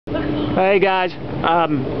Hey guys,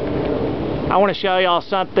 I want to show y'all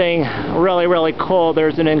something really cool.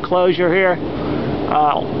 There's an enclosure here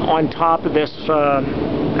on top of this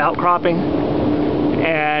outcropping,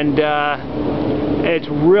 and it's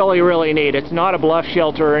really neat. It's not a bluff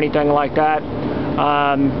shelter or anything like that.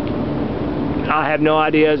 I have no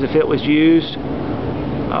idea if it was used,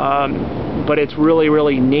 but it's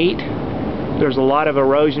really neat. There's a lot of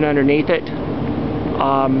erosion underneath it.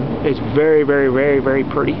 It's very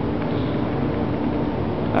pretty.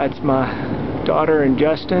 That's my daughter and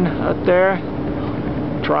Justin up there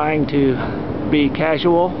trying to be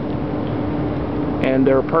casual in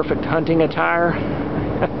their perfect hunting attire.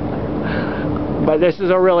 But this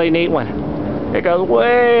is a really neat one. It goes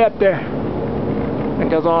way up there. It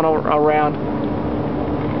goes on around.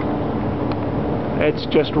 It's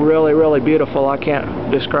just really beautiful. I can't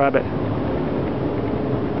describe it.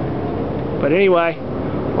 But anyway,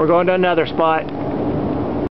 we're going to another spot.